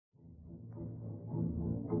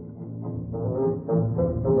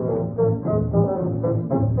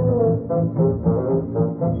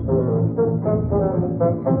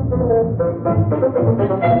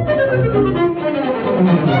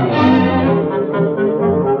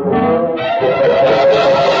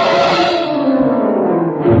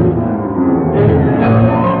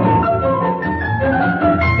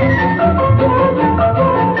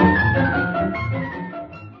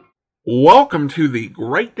Welcome to the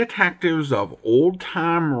Great Detectives of Old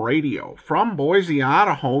Time Radio. From Boise,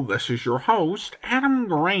 Idaho, this is your host, Adam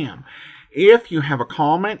Graham. If you have a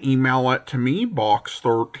comment, email it to me,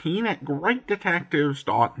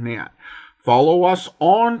 box13@greatdetectives.net. Follow us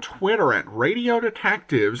on Twitter at Radio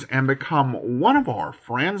Detectives and become one of our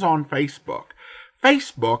friends on Facebook.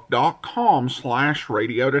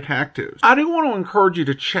 Facebook.com/Radio Detectives. I do want to encourage you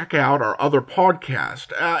to check out our other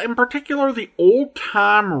podcast, in particular the Old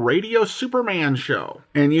Time Radio Superman Show.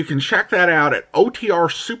 And you can check that out at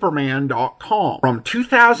otrsuperman.com. From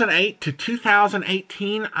 2008 to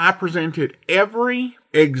 2018, I presented every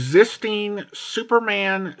existing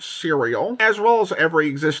Superman serial, as well as every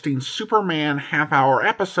existing Superman half-hour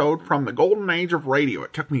episode from the golden age of radio.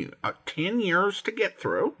 It took me 10 years to get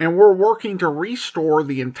through, and we're working to restore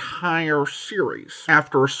the entire series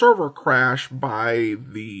after a server crash by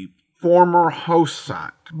the former host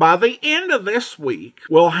site. By the end of this week,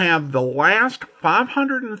 we'll have the last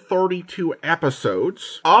 532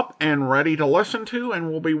 episodes up and ready to listen to, and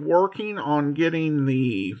we'll be working on getting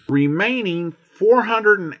the remaining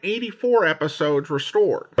 484 episodes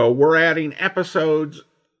restored. So we're adding episodes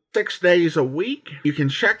 6 days a week. You can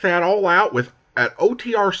check that all out at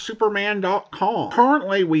otrsuperman.com.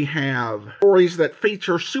 Currently, we have stories that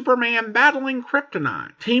feature Superman battling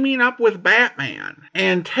Kryptonite, teaming up with Batman,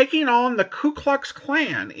 and taking on the Ku Klux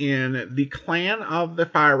Klan in the Clan of the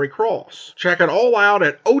Fiery Cross. Check it all out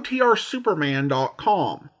at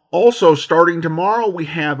otrsuperman.com. Also, starting tomorrow, we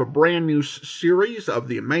have a brand new series of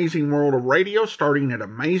The Amazing World of Radio, starting at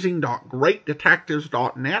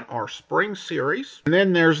amazing.greatdetectives.net, our spring series. And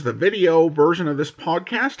then there's the video version of this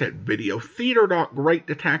podcast at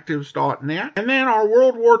videotheater.greatdetectives.net. And then our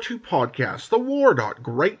World War II podcast,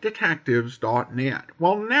 thewar.greatdetectives.net.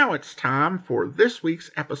 Well, now it's time for this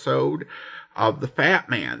week's episode of The Fat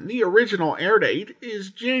Man. The original air date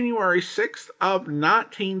is January 6th of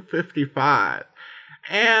 1955.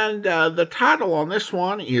 And the title on this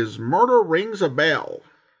one is Murder Rings a Bell.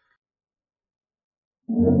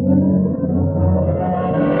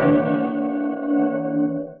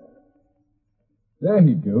 There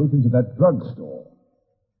he goes into that drugstore.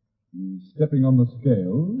 He's stepping on the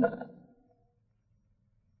scales.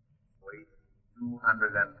 Weight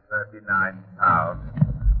 239 pounds.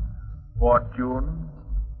 Fortune,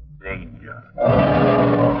 danger.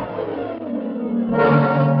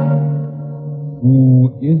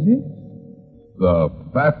 Who is it? The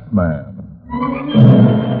Fat Man.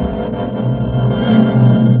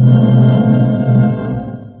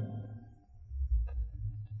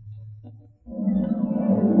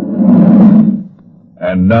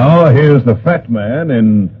 And now here's the Fat Man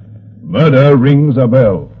in Murder Rings a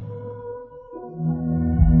Bell.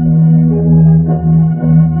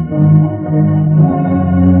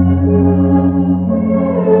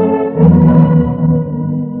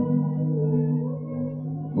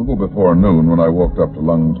 Before noon when I walked up to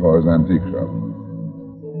Lung Toy's antique shop.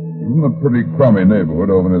 It was in a pretty crummy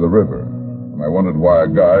neighborhood over near the river, and I wondered why a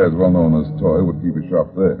guy as well known as Toy would keep his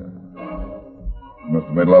shop there. He must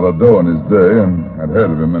have made a lot of dough in his day, and I'd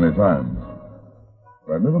heard of him many times.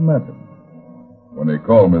 But I'd never met him. When he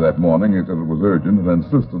called me that morning, he said it was urgent and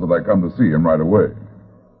insisted that I come to see him right away.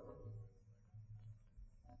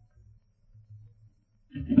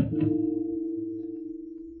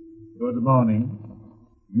 Good morning.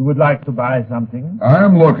 You would like to buy something?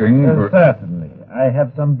 I'm looking for... Certainly. I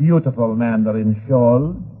have some beautiful mandarin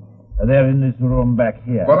shawls. They're in this room back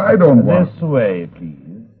here. But I don't want... This way,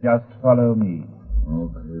 please. Just follow me.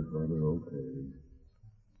 Okay, brother, okay.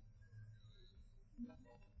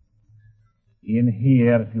 In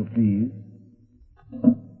here, if you please.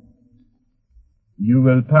 You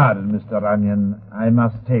will pardon, Mr. Onion. I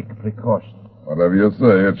must take precautions. Whatever you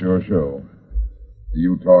say, it's your show.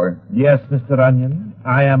 You, Toy? Yes, Mr. Onion.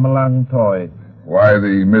 I am Lung Toy. Why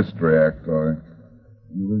the mystery act, Toy?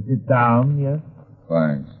 You will sit down, yes?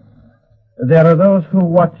 Thanks. There are those who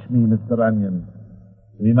watch me, Mr. Onion.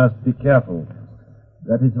 We must be careful.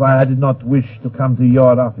 That is why I did not wish to come to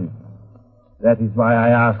your office. That is why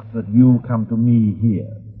I asked that you come to me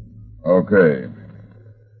here. Okay.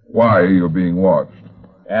 Why are you being watched?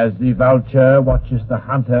 As the vulture watches the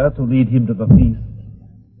hunter to lead him to the feast,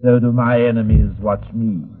 so do my enemies watch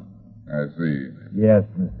me. I see. Yes,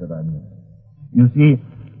 Mr. Onion. You see,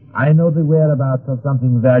 I know the whereabouts of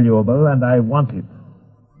something valuable, and I want it.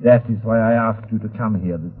 That is why I asked you to come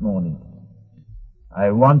here this morning. I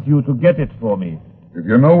want you to get it for me. If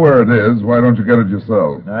you know where it is, why don't you get it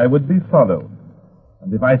yourself? I would be followed.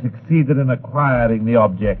 And if I succeeded in acquiring the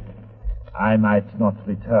object, I might not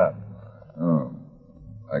return. Oh,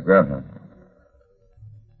 like that, huh?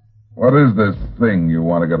 What is this thing you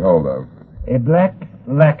want to get hold of? A black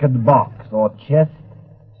lacquered box or chest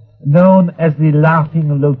known as the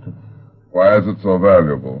Laughing Lotus. Why is it so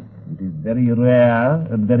valuable? It is very rare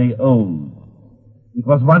and very old. It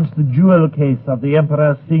was once the jewel case of the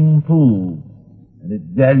Emperor Sing-Fu, and its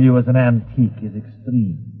value as an antique is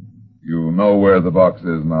extreme. You know where the box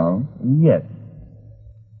is now? Yes.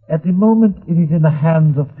 At the moment, it is in the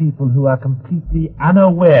hands of people who are completely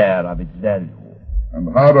unaware of its value.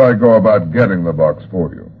 And how do I go about getting the box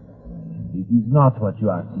for you? It is not what you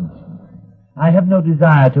are thinking. I have no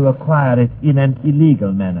desire to acquire it in an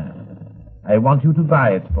illegal manner. I want you to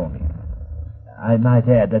buy it for me. I might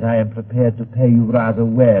add that I am prepared to pay you rather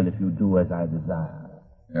well if you do as I desire.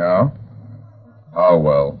 Yeah? How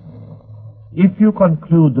well? If you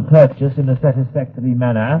conclude the purchase in a satisfactory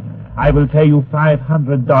manner, I will pay you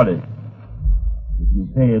 $500. If you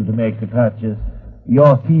fail to make the purchase,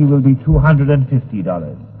 your fee will be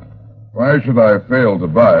 $250. Why should I fail to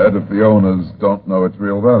buy it if the owners don't know its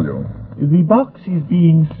real value? The box is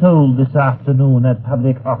being sold this afternoon at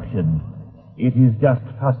public auction. It is just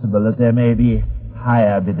possible that there may be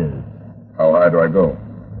higher bidders. How high do I go?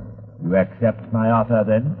 You accept my offer,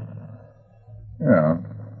 then? Yeah,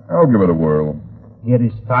 I'll give it a whirl. Here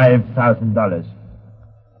is $5,000.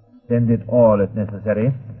 Spend it all if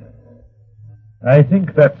necessary. I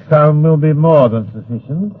think that sum will be more than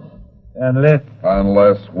sufficient, unless...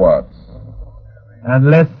 Unless what?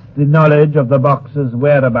 Unless the knowledge of the box's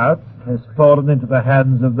whereabouts has fallen into the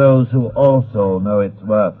hands of those who also know its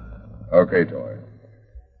worth. Okay, Toy.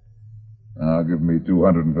 Now give me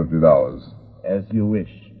 $250. As you wish.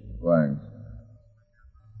 Thanks.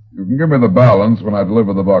 You can give me the balance when I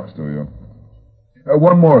deliver the box to you.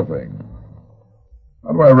 One more thing.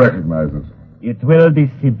 How do I recognize it? It will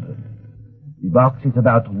be simple. The box is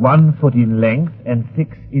about 1 foot in length and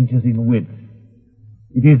 6 inches in width.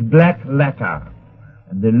 It is black lacquer,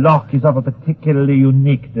 and the lock is of a particularly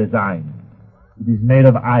unique design. It is made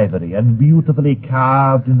of ivory and beautifully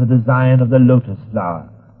carved in the design of the lotus flower.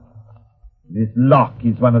 This lock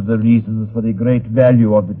is one of the reasons for the great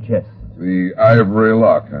value of the chest. The ivory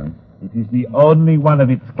lock, huh? It is the only one of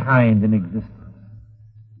its kind in existence.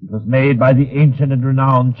 It was made by the ancient and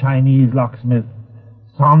renowned Chinese locksmith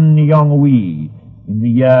Sun Yonghui in the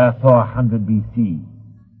year 400 B.C.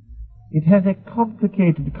 It has a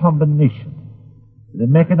complicated combination, the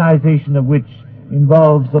mechanization of which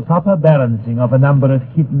involves the proper balancing of a number of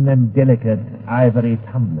hidden and delicate ivory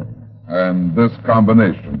tumblers. And this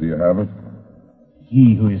combination, do you have it?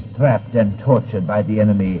 He who is trapped and tortured by the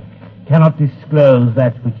enemy cannot disclose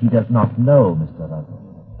that which he does not know, Mr. Russell.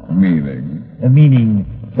 Meaning? Meaning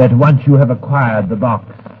that once you have acquired the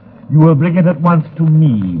box, you will bring it at once to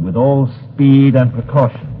me with all speed and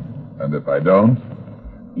precaution. And if I don't?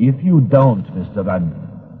 If you don't, Mr. Runyon,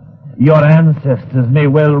 your ancestors may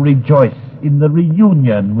well rejoice in the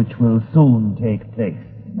reunion which will soon take place.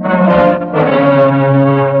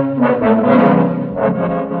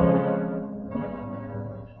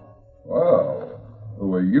 Well,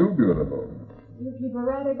 who are you, beautiful? You keep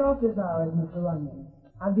erratic office hours, Mr. Runyon.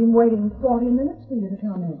 I've been waiting 40 minutes for you to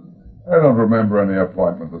come in. I don't remember any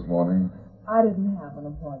appointment this morning. I didn't have an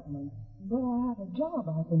appointment, but I have a job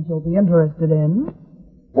I think you'll be interested in.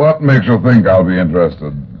 What makes you think I'll be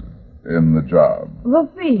interested in the job? The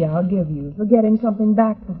fee I'll give you for getting something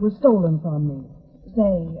back that was stolen from me.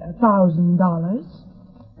 Say, $1,000.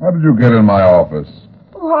 How did you get in my office?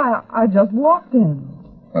 Why, I just walked in.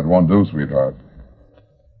 That won't do, sweetheart.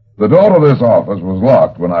 The door to this office was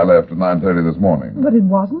locked when I left at 9:30 this morning. But it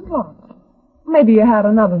wasn't locked. Maybe you had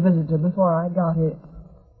another visitor before I got here.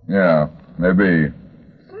 Yeah, maybe.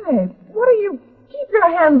 Say, what are you... Keep your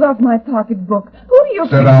hands off my pocketbook. Who do you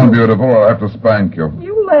Sit down, beautiful, or I'll have to spank you.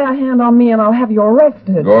 You lay a hand on me and I'll have you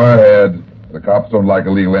arrested. Go ahead. The cops don't like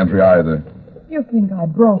illegal entry either. You think I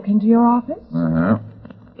broke into your office? Uh-huh.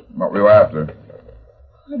 What were you after?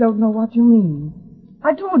 I don't know what you mean.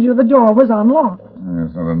 I told you the door was unlocked.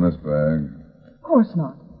 It's not in this bag. Of course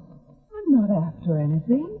not. I'm not after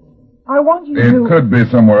anything. I want you to... It could be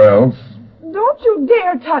somewhere else. Don't you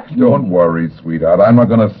dare touch me. Don't worry, sweetheart. I'm not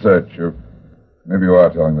going to search you. Maybe you are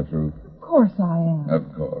telling the truth. Of course I am.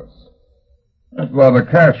 Of course. That's a lot of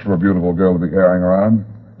cash for a beautiful girl to be carrying around.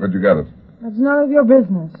 Where'd you get it? That's none of your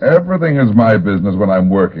business. Everything is my business when I'm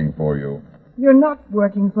working for you. You're not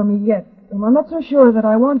working for me yet, and I'm not so sure that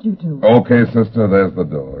I want you to. Okay, sister, there's the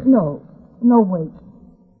door. No, wait.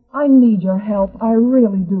 I need your help. I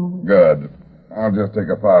really do. Good. I'll just take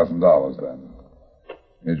 $1,000 then.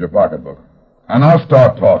 Here's your pocketbook. And I'll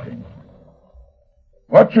start talking.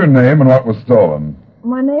 What's your name and what was stolen?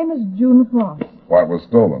 My name is June Frost. What was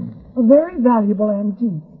stolen? A very valuable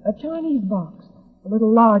antique. A Chinese box. a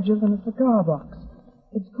little larger than a cigar box.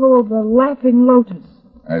 It's called the Laughing Lotus.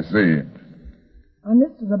 I see. I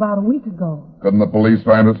missed it about a week ago. Couldn't the police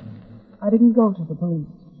find it? I didn't go to the police.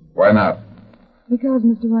 Why not? Because,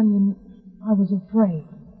 Mr. Onion, I was afraid.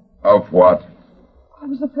 Of what? I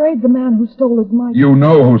was afraid the man who stole it might... You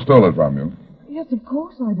know who stole it from you. Yes, of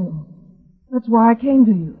course I do. That's why I came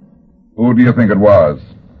to you. Who do you think it was?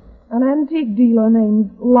 An antique dealer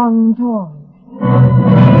named Lung Toy.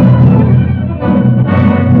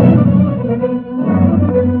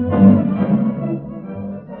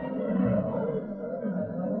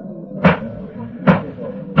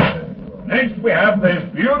 Next, we have this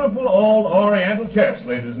beautiful old Oriental chest,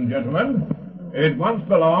 ladies and gentlemen. It once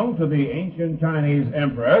belonged to the ancient Chinese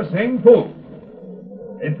emperor Xing Fu.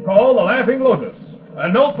 It's called the Laughing Lotus.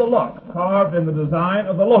 Note the lock carved in the design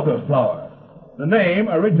of the lotus flower. The name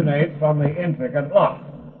originates from the intricate lock.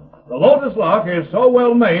 The lotus lock is so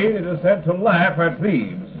well made it is said to laugh at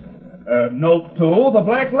thieves. Note, too, the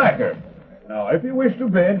black lacquer. Now, if you wish to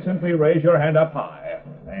bid, simply raise your hand up high.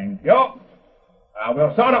 Thank you.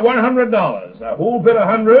 We'll start at $100. Who'll bid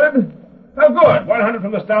 100? Oh, good. 100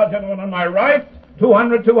 from the stout gentleman on my right.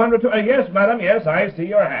 200, 200, yes, madam, yes, I see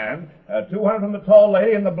your hand. 200 from the tall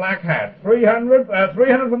lady in the black hat. 300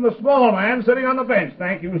 from the small man sitting on the bench.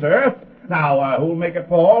 Thank you, sir. Now, who'll make it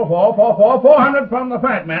 400 from the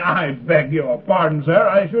fat man. I beg your pardon, sir.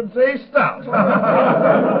 I should say stout.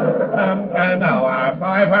 Now,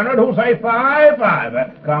 500. Who'll say 5?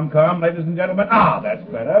 5. Come, ladies and gentlemen. That's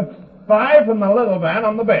better. 5 from the little man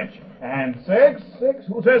on the bench. And 6.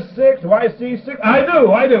 Who says 6? Do I see 6? I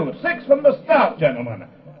do. 6 from the stout gentleman.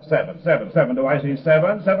 7. Do I see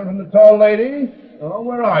 7? 7 from the tall lady. Oh,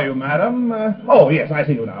 where are you, madam? Yes, I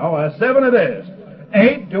see you now. 7 it is.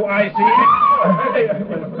 8. Do I see...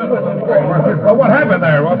 What happened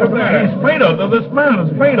there? What was that? He's fainted. This man is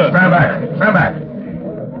fainted. Stand back.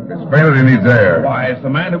 He's fainted. He needs air. Why, it's the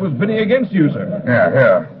man who was bidding against you, sir.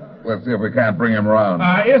 Here. Let's see if we can't bring him around.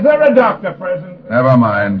 Is there a doctor present? Never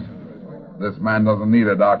mind. This man doesn't need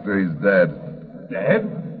a doctor. He's dead. Dead?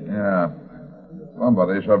 Yeah.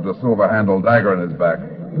 Somebody shoved a silver-handled dagger in his back.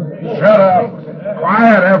 Shut up.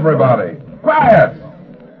 Quiet, everybody. Quiet.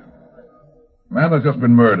 Man has just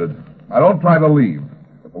been murdered. Now, don't try to leave.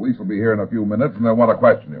 The police will be here in a few minutes, and they'll want to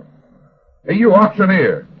question you. Hey, you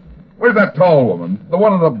auctioneer. Where's that tall woman? The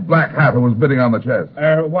one in the black hat who was bidding on the chest.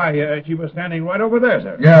 She was standing right over there,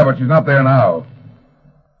 sir. Yeah, but she's not there now.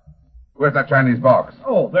 Where's that Chinese box?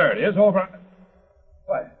 Oh, there it is, over...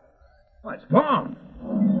 Why, it's gone.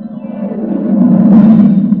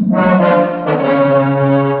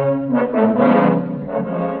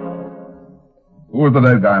 Who was the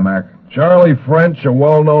dead guy, Mac? Charlie French, a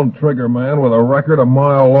well-known trigger man with a record a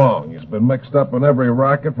mile long. He's been mixed up in every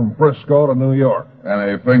racket from Frisco to New York.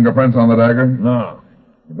 Any fingerprints on the dagger? No.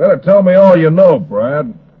 You better tell me all you know,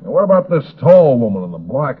 Brad. Now, what about this tall woman in the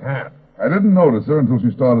black hat? I didn't notice her until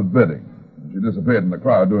she started bidding. She disappeared in the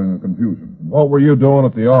crowd during the confusion. What were you doing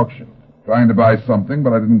at the auction? Trying to buy something,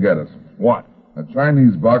 but I didn't get it. What? A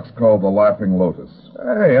Chinese box called the Laughing Lotus.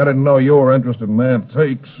 Hey, I didn't know you were interested in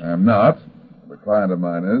antiques. I'm not. The client of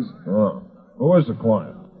mine is. Oh. Who is the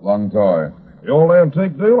client? Lung Toy. The old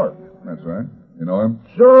antique dealer? That's right. You know him?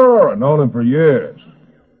 Sure, I've known him for years.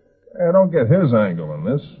 Hey, I don't get his angle in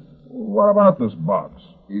this. What about this box?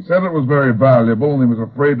 He said it was very valuable, and he was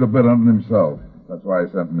afraid to bid on it himself. That's why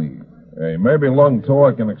he sent me. Hey, maybe Lung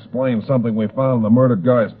Toy can explain something we found in the murdered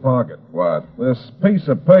guy's pocket. What? This piece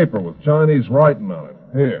of paper with Chinese writing on it.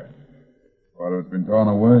 Here. What, it's been torn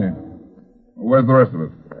away? Where's the rest of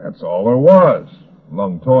it? That's all there was.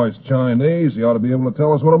 Lung Toy's Chinese. He ought to be able to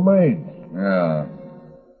tell us what it means. Yeah.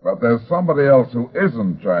 But there's somebody else who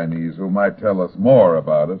isn't Chinese who might tell us more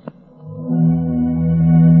about it.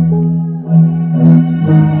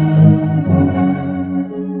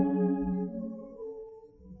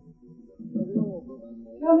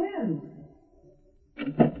 Come in.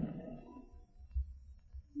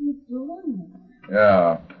 Mr. Onion.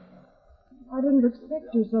 Yeah. I didn't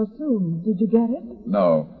expect you so soon. Did you get it?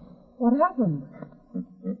 No. What happened?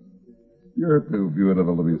 You're too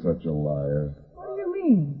beautiful to be such a liar. What do you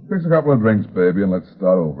mean? Fix a couple of drinks, baby, and let's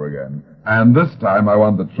start over again. And this time I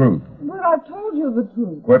want the truth. But I've told you the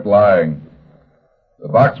truth. Quit lying. The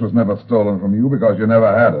box was never stolen from you because you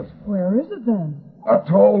never had it. Where is it then? A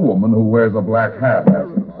tall woman who wears a black hat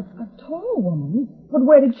has it. A tall woman? But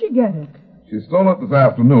where did she get it? She stole it this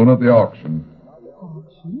afternoon at the auction.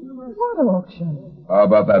 Auction? What auction? How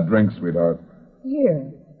about that drink, sweetheart?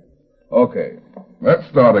 Here. Okay, let's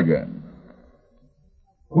start again.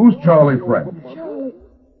 Who's Charlie French?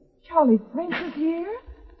 Charlie French is here?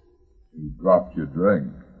 You dropped your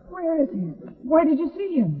drink. Where is he? Where did you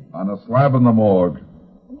see him? On a slab in the morgue.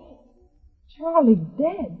 Charlie's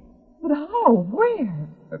dead. But how? Where?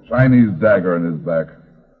 A Chinese dagger in his back.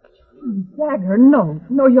 Dagger? No.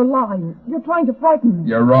 No, you're lying. You're trying to frighten me.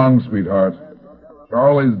 You're wrong, sweetheart.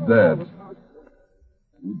 Charlie's dead.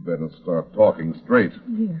 You'd better start talking straight.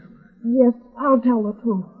 Yes, I'll tell the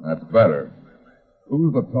truth. That's better.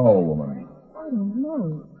 Who's the tall woman? I don't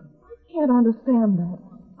know. I can't understand that.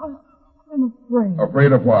 I'm afraid.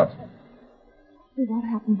 Afraid of what? See what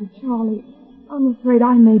happened to Charlie. I'm afraid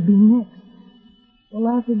I may be next. The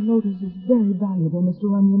Laughing Lotus is very valuable,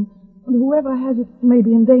 Mr. Onion, and whoever has it may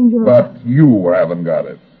be in danger of... But you haven't got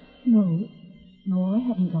it. No, I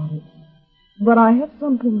haven't got it. But I have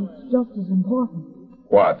something that's just as important.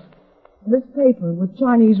 What? This paper with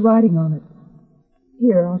Chinese writing on it.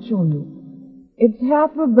 Here, I'll show you. It's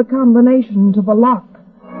half of the combination to the lock.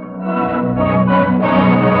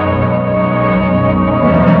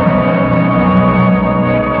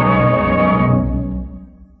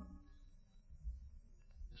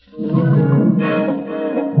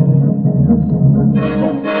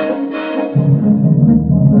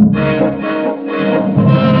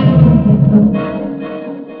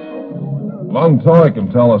 Long Toy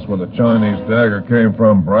can tell us where the Chinese dagger came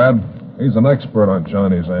from, Brad. He's an expert on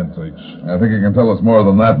Chinese antiques. I think he can tell us more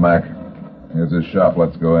than that, Mac. Here's his shop.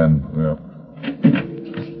 Let's go in. Yeah.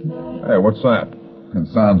 Hey, what's that? It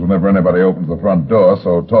sounds whenever anybody opens the front door,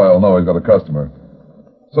 so Toy'll know he's got a customer.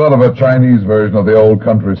 Sort of a Chinese version of the old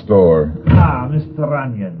country store. Ah, Mr.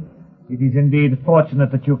 Onion. It is indeed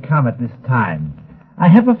fortunate that you come at this time. I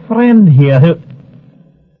have a friend here who...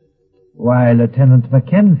 Why, Lieutenant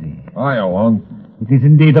Mackenzie. Hiya, Long. It is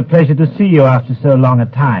indeed a pleasure to see you after so long a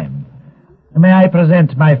time. May I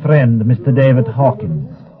present my friend, Mr. David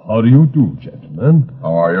Hawkins? How do you do, gentlemen?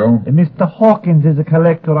 How are you? Mr. Hawkins is a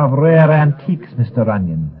collector of rare antiques, Mr.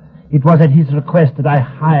 Onion. It was at his request that I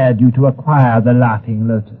hired you to acquire the Laughing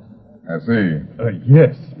Lotus. I see.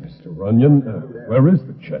 Yes, Mr. Runyon. Where is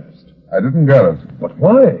the chest? I didn't get it. But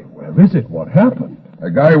why? Where is it? What happened? A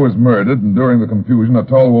guy was murdered, and during the confusion, a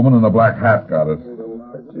tall woman in a black hat got it.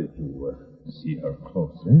 Did you see her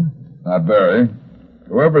closely? Not very.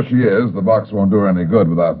 Whoever she is, the box won't do her any good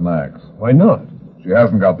without an axe. Why not? She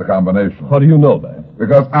hasn't got the combination. How do you know that?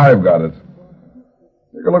 Because I've got it.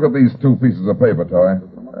 Take a look at these two pieces of paper, Toy.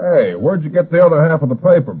 Hey, where'd you get the other half of the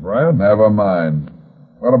paper, Brad? Never mind.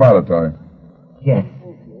 What about it, Toy? Yes.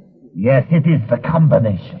 Yes, it is the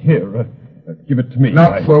combination. Here, give it to me.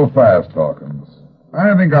 Not so fast, Hawkins.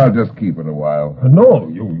 I think I'll just keep it a while. No,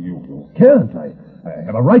 you can't. I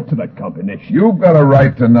have a right to that combination. You've got a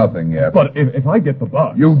right to nothing yet. But if I get the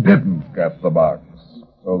box... You didn't get the box.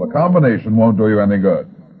 So the combination won't do you any good.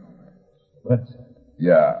 That's it.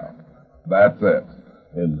 Yeah, that's it.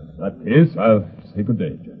 In that case, I'll say good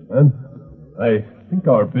day, gentlemen. I think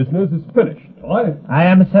our business is finished. I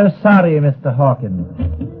am so sorry, Mr. Hawkins.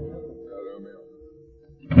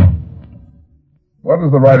 What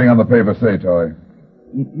does the writing on the paper say, Toy?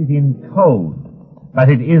 It is in code, but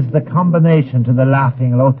it is the combination to the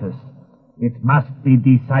Laughing Lotus. It must be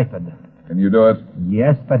deciphered. Can you do it?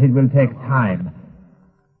 Yes, but it will take time.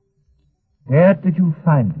 Where did you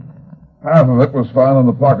find it? Half of it was found in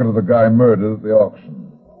the pocket of the guy murdered at the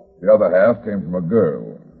auction. The other half came from a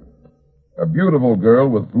girl. A beautiful girl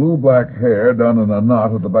with blue-black hair done in a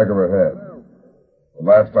knot at the back of her head. The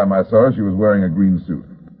last time I saw her, she was wearing a green suit.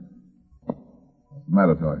 What's the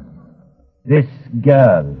matter, Toy? This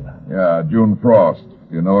girl. Yeah, June Frost.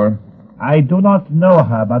 Do you know her? I do not know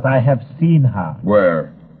her, but I have seen her.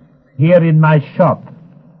 Where? Here in my shop.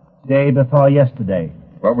 Day before yesterday.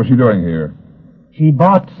 What was she doing here? She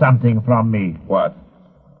bought something from me. What?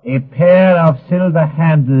 A pair of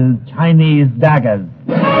silver-handled Chinese daggers.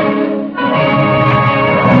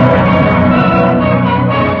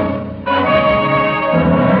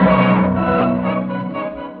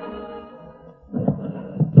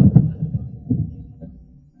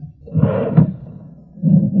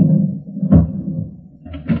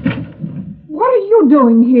 What are you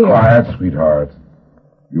doing here? Quiet, sweetheart.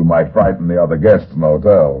 You might frighten the other guests in the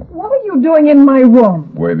hotel. What are you doing in my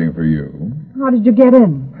room? Waiting for you. How did you get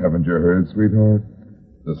in? Haven't you heard, sweetheart?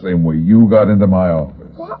 The same way you got into my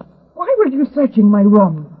office. Why were you searching my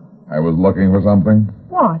room? I was looking for something.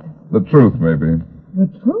 What? The truth, maybe. The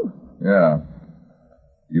truth? Yeah.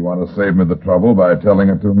 You want to save me the trouble by telling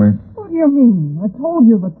it to me? What do you mean? I told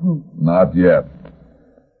you the truth. Not yet.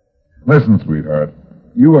 Listen, sweetheart.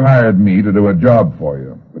 You hired me to do a job for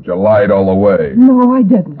you, but you lied all the way. No, I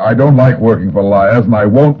didn't. I don't like working for liars, and I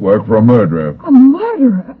won't work for a murderer. A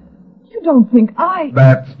murderer? You don't think I...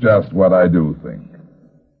 That's just what I do think.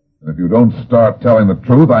 And if you don't start telling the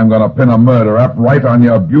truth, I'm going to pin a murder up right on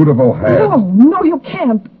your beautiful head. No, you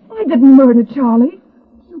can't. I didn't murder Charlie.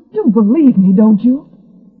 You do believe me, don't you?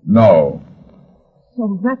 No.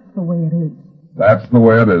 So that's the way it is. That's the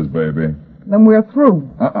way it is, baby. Then we're through.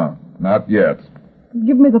 Not yet.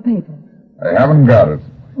 Give me the paper. I haven't got it.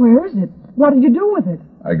 Where is it? What did you do with it?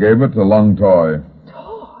 I gave it to Lung Toy.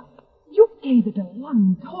 Toy? You gave it to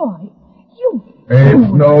Lung Toy? You...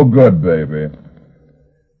 It's no good, baby.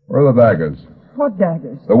 Where are the daggers? What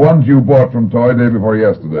daggers? The ones you bought from Toy day before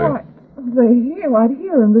yesterday. Why, they're here, right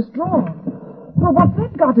here in this drawer. Well, what's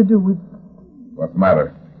that got to do with... What's the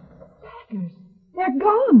matter? Daggers. They're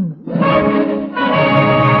gone.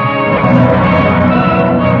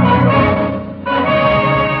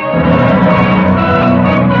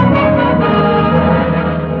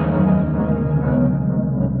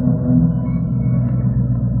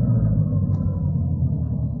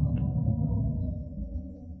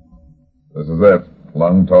 This is it.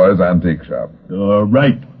 Lung Toy's Antique Shop.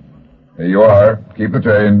 Right. Here you are. Keep the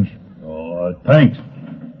change. Thanks.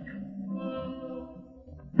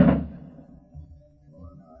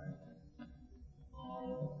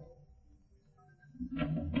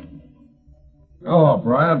 Hello,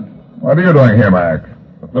 Brad. What are you doing here, Mac?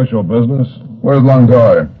 Official business. Where's Lung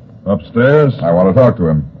Toy? Upstairs. I want to talk to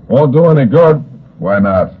him. Won't do any good. Why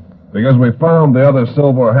not? Because we found the other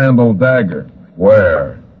silver-handled dagger.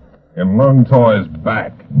 Where? In Lung Toy's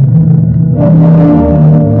back.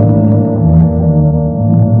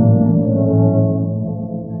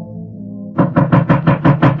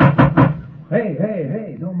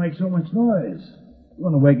 Hey, don't make so much noise. You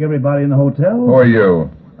want to wake everybody in the hotel? Who are you?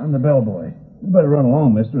 I'm the bellboy. You better run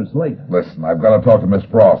along, mister. It's late. Listen, I've got to talk to Miss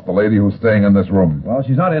Frost, the lady who's staying in this room. Well,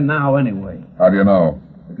 she's not in now anyway. How do you know?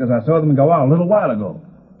 Because I saw them go out a little while ago.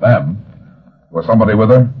 Them? Was somebody with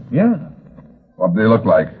her? Yeah. What did he look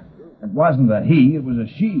like? It wasn't a he, it was a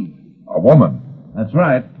she. A woman. That's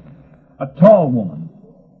right. A tall woman.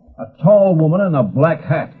 A tall woman in a black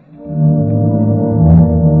hat.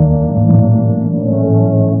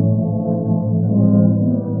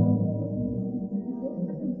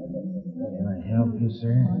 Can I help you,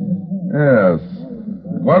 sir? Yes.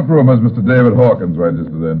 What room is Mr. David Hawkins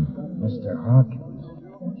registered in? Mr. Hawkins.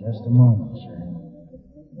 Just a moment, sir.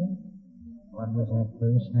 What was that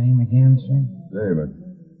first name again, sir?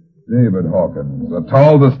 David Hawkins. A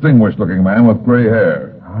tall, distinguished-looking man with gray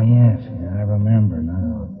hair. Oh, yes, I remember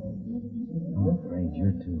now. I'm afraid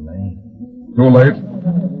you're too late. Too late?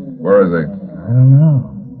 Where is he? I don't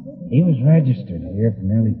know. He was registered here for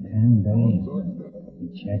nearly 10 days. He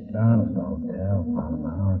checked out of the hotel about an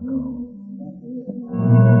hour ago.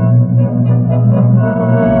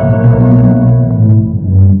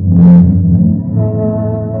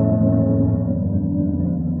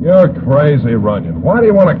 You're crazy, Runyon. Why do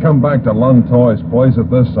you want to come back to Lung Toy's place at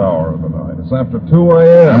this hour of the night? It's after 2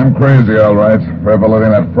 a.m. I'm crazy, all right. Forever letting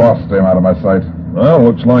that Frost stay out of my sight. Well,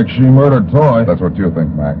 looks like she murdered Toy. That's what you think,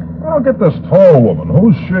 Mac. Well, get this tall woman.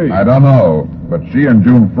 Who's she? I don't know, but she and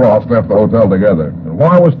June Frost left the hotel together. And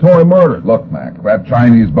why was Toy murdered? Look, Mac, that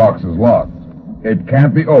Chinese box is locked. It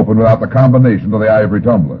can't be opened without the combination to the ivory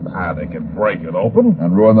tumblers. They can break it open.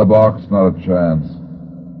 And ruin the box? Not a chance.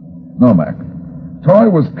 No, Mac. Toy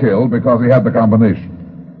was killed because he had the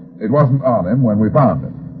combination. It wasn't on him when we found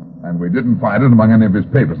him. And we didn't find it among any of his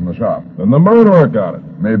papers in the shop. Then the murderer got it.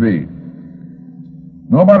 Maybe.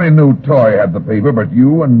 Nobody knew Toy had the paper but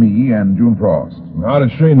you and me and June Frost. How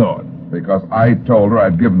did she know it? Because I told her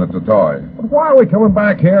I'd given it to Toy. But why are we coming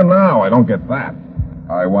back here now? I don't get that.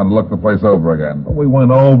 I want to look the place over again. We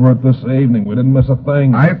went over it this evening. We didn't miss a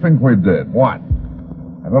thing. I think we did. What?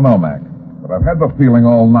 I don't know, Mac. But I've had the feeling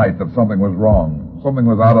all night that something was wrong. Something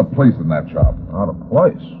was out of place in that shop. Out of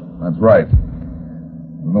place? That's right. I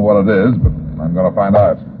don't know what it is, but I'm going to find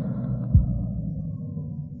out.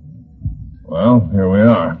 Well, here we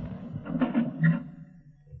are.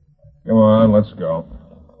 Come on, let's go.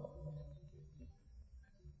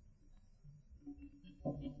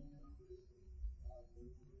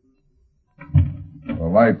 The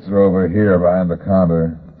lights are over here behind the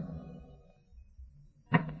counter.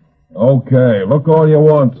 Okay, look all you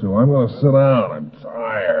want to. I'm going to sit down. I'm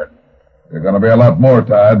tired. You're going to be a lot more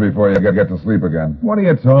tired before you get to sleep again. What are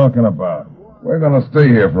you talking about? We're going to stay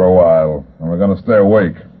here for a while, and we're going to stay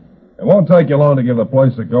awake. It won't take you long to give the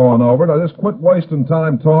place a going over. Now just quit wasting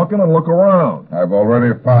time talking and look around. I've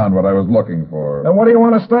already found what I was looking for. Then what do you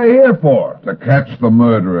want to stay here for? To catch the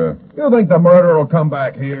murderer. You think the murderer will come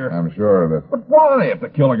back here? I'm sure of it. But why? If the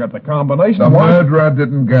killer got the combination, The why? murderer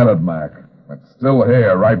didn't get it, Mac. It's still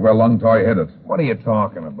here, right where Lung Toy hid it. What are you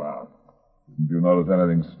talking about? Did you notice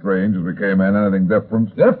anything strange as we came in? Anything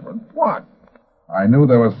different? Different? What? I knew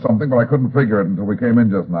there was something, but I couldn't figure it until we came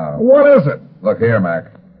in just now. What is it? Look here,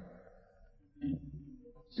 Mac.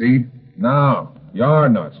 See? No. You're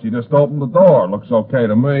nuts. You just opened the door. Looks okay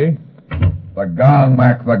to me. The gong,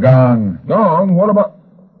 Mac, the gong. Gong? What about...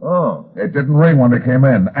 Oh. It didn't ring when we came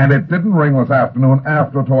in, and it didn't ring this afternoon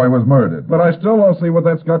after Toy was murdered. But I still don't see what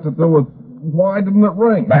that's got to do with... Why didn't it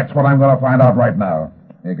ring? That's what I'm going to find out right now.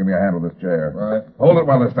 Here, give me a hand with this chair. Right. Hold it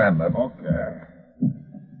while they're standing there. Okay.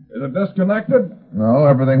 Is it disconnected? No,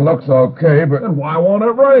 everything looks okay, but... Then why won't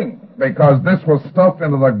it ring? Because this was stuffed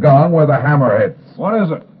into the gong where the hammer hits. What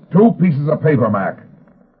is it? 2 pieces of paper, Mac.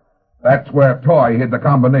 That's where Toy hid the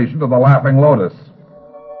combination to the Laughing Lotus.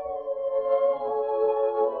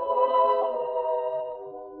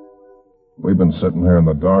 We've been sitting here in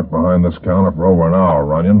the dark behind this counter for over an hour,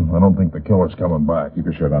 Runyon. I don't think the killer's coming back. Keep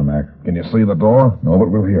your shirt on, Mac. Can you see the door? No, but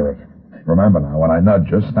we'll hear it. Remember now, when I nudge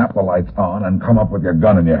you, snap the lights on and come up with your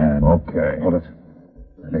gun in your hand. Okay. Hold it.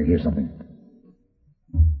 I think I hear something.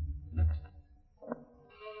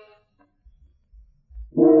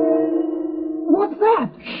 What's that?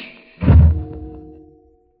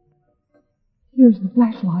 Here's the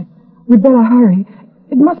flashlight. We'd better hurry.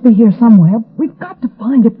 It must be here somewhere. We've got to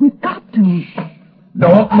find it. We've got to.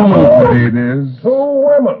 Don't move, ladies. 2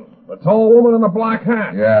 women. The tall woman in the black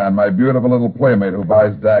hat. Yeah, and my beautiful little playmate who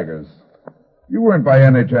buys daggers. You weren't by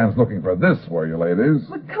any chance looking for this, were you, ladies?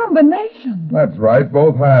 The combination. That's right,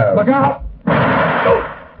 both have. Look out!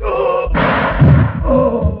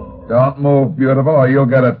 Don't move, beautiful, or you'll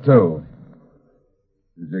get it, too.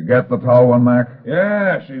 Did you get the tall one, Mac?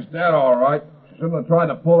 Yeah, she's dead, all right. She shouldn't have tried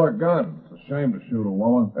to pull her gun. It's a shame to shoot a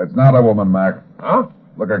woman. It's not a woman, Mac. Huh?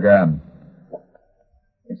 Look again.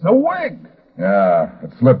 It's a wig. Yeah,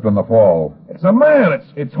 it slipped in the fall. It's a man.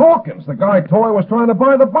 It's Hawkins, the guy Toy was trying to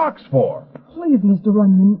buy the box for. Please, Mr.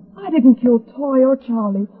 Runyon, I didn't kill Toy or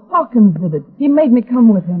Charlie. Hawkins did it. He made me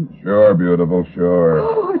come with him. Sure, beautiful, sure.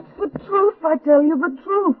 Oh, it's the truth, I tell you, the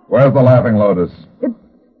truth. Where's the Laughing Lotus?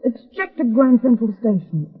 It's checked at Grand Central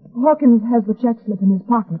Station. Hawkins has the check slip in his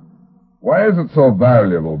pocket. Why is it so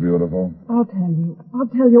valuable, beautiful? I'll tell you. I'll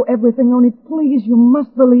tell you everything, only please, you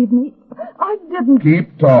must believe me. I didn't...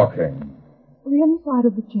 Keep talking. The inside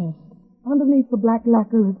of the chest, underneath the black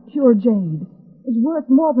lacquer, is pure jade. It's worth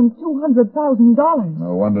more than $200,000.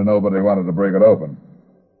 No wonder nobody wanted to break it open.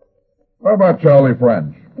 What about Charlie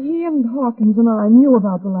French? He and Hawkins and I knew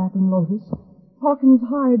about the Laughing Lotus. Hawkins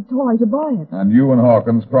hired Toy to buy it. And you and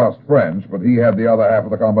Hawkins crossed French, but he had the other half of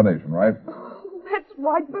the combination, right? Oh, that's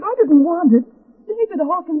right, but I didn't want it. David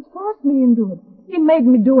Hawkins forced me into it. He made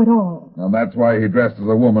me do it all. And that's why he dressed as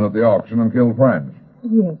a woman at the auction and killed French.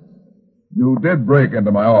 Yes. You did break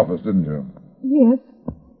into my office, didn't you? Yes.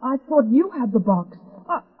 I thought you had the box.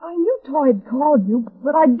 I knew Toy had called you,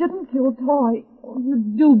 but I didn't kill Toy. Oh, you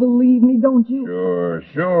do believe me, don't you?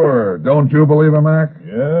 Sure. Don't you believe him, Mac?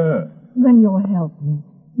 Yeah. Then you'll help me.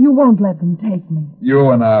 You won't let them take me. You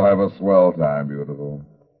and I'll have a swell time, beautiful.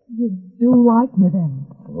 You do like me, then?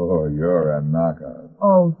 Oh, you're a knockout.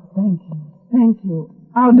 Oh, thank you. Thank you.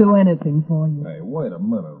 I'll do anything for you. Hey, wait a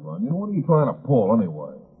minute, Runyon. What are you trying to pull,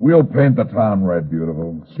 anyway? We'll paint the town red,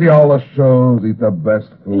 beautiful. See all the shows, eat the best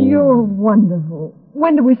food. You're wonderful.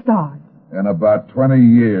 When do we start? In about 20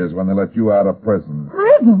 years when they let you out of prison.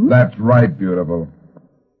 Prison? That's right, beautiful.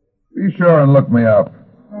 Be sure and look me up.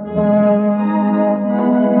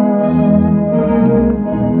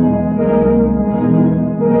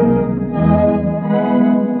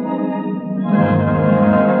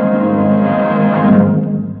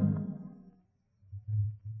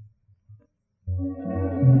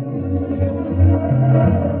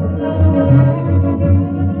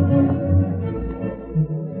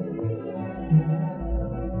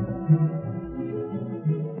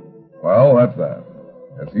 Well, that's that.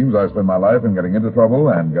 It seems I spend my life in getting into trouble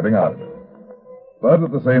and getting out of it. But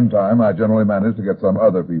at the same time, I generally manage to get some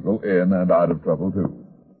other people in and out of trouble, too.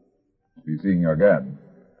 Be seeing you again.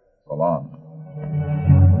 So long.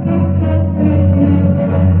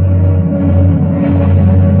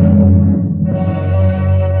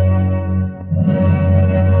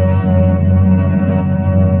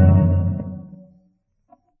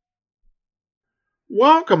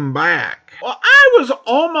 Welcome back. Well, I was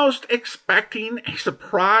almost expecting a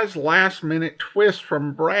surprise last-minute twist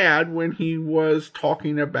from Brad when he was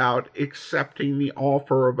talking about accepting the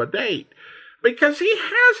offer of a date. Because he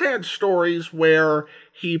has had stories where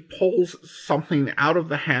he pulls something out of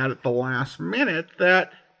the hat at the last minute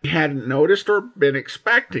that he hadn't noticed or been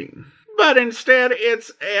expecting. But instead,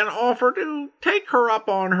 it's an offer to take her up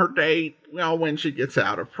on her date, when she gets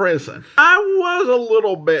out of prison. I was a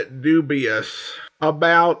little bit dubious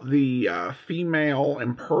about the female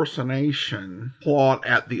impersonation plot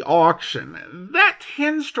at the auction. That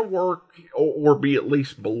tends to work, or be at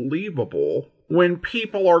least believable, when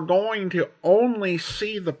people are going to only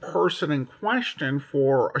see the person in question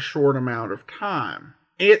for a short amount of time.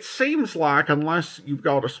 It seems like, unless you've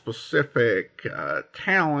got a specific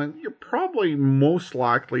talent, you're probably most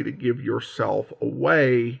likely to give yourself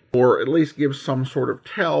away, or at least give some sort of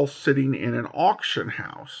tell sitting in an auction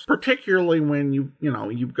house. Particularly when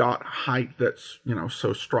you've got height that's,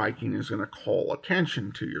 so striking is going to call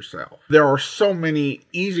attention to yourself. There are so many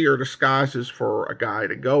easier disguises for a guy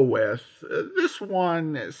to go with. This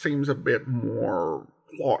one seems a bit more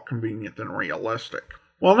plot convenient than realistic.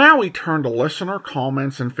 Well, now we turn to listener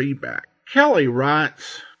comments and feedback. Kelly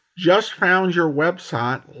writes, "Just found your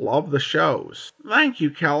website. Love the shows." Thank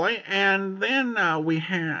you, Kelly. And then we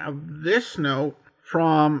have this note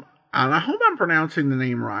from, and I hope I'm pronouncing the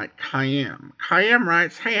name right, Kayam. Kayam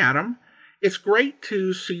writes, "Hey, Adam. It's great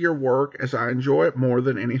to see your work as I enjoy it more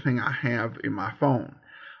than anything I have in my phone.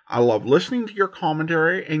 I love listening to your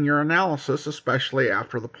commentary and your analysis, especially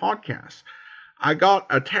after the podcast. I got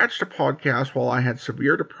attached to podcasts while I had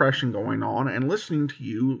severe depression going on, and listening to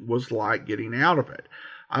you was like getting out of it.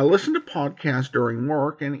 I listen to podcasts during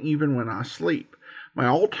work and even when I sleep. My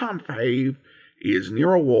all-time fave is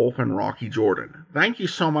Nero Wolfe and Rocky Jordan. Thank you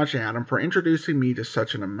so much, Adam, for introducing me to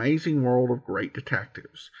such an amazing world of great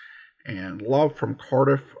detectives. And love from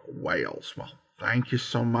Cardiff, Wales." Well, thank you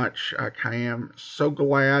so much, Kayam. So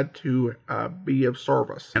glad to be of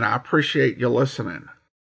service, and I appreciate you listening.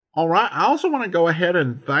 All right, I also want to go ahead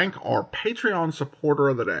and thank our Patreon supporter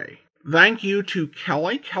of the day. Thank you to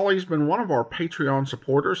Kelly. Kelly's been one of our Patreon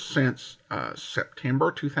supporters since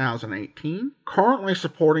September 2018, currently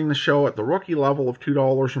supporting the show at the rookie level of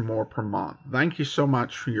 $2 or more per month. Thank you so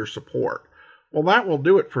much for your support. Well, that will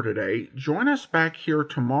do it for today. Join us back here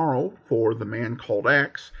tomorrow for The Man Called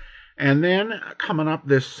X, and then coming up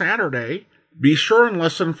this Saturday, be sure and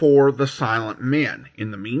listen for The Silent Men.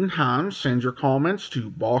 In the meantime, send your comments to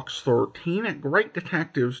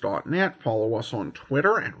box13@greatdetectives.net. Follow us on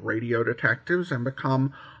Twitter at Radio Detectives and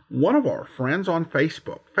become one of our friends on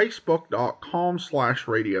Facebook,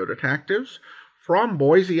 facebook.com/Radio Detectives. From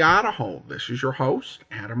Boise, Idaho, this is your host,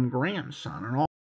 Adam Graham, signing off.